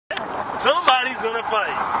Somebody's gonna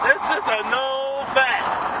fight. It's just a known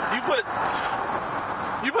fact.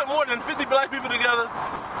 You put more than 50 black people together,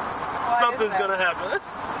 something's gonna happen.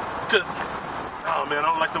 Cause, oh man,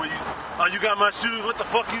 I don't like the way you got my shoes. What the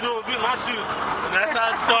fuck you doing with my shoes? And that's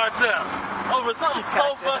how it starts out. Over something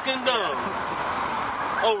so fucking dumb.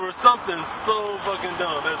 Over something so fucking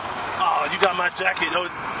dumb. It's, oh, you got my jacket.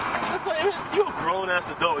 It's like, you're a grown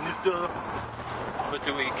ass adult and you still. But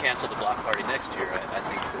do we cancel the block party next year? I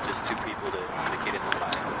think for just two people to get in the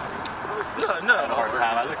fight. No. I had a hard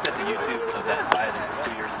time. I looked at the YouTube of that fight. It was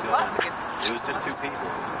 2 years ago. And it was just two people,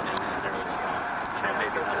 and then there was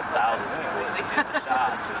maybe 1,000 people that hit the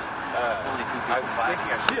shot. Only two people fighting.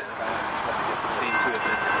 Shit. It seemed to have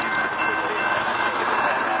been reduced pretty quickly. And I think if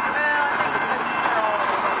that happened. Well, I think they're all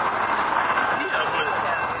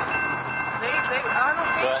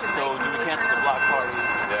So do we cancel the block party?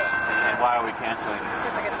 Yeah. And why are we canceling it?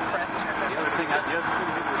 Because I guess the press turned The other thing we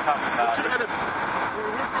were talking about is...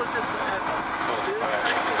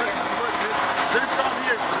 Their job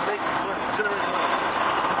here is to make money, generate money.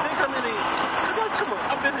 Think how many... Come on,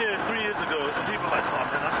 I've been here 3 years ago, and people are like, oh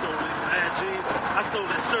man, I stole these bad jeans, I stole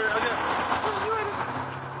this shirt. I got, well, you're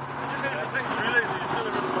here to fix the relays, and you're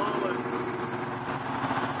selling it along. But,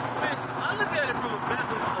 I mean, I look at it from a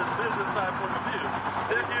business side point of view.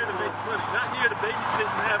 They're here to make money, not here to babysit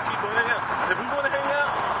and have people hang out. If we want to hang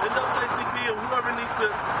out, NAACP or whoever needs to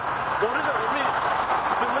go to them with me.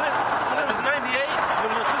 But when it was 98,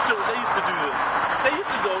 when my sister, they used to do this. They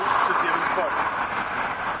used to go to Jimmy's party.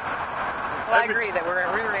 Well, I agree that we're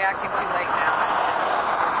reacting too late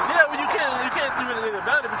now. Yeah, well, you can't do anything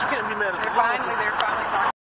about it, but you can't be mad at the They're finally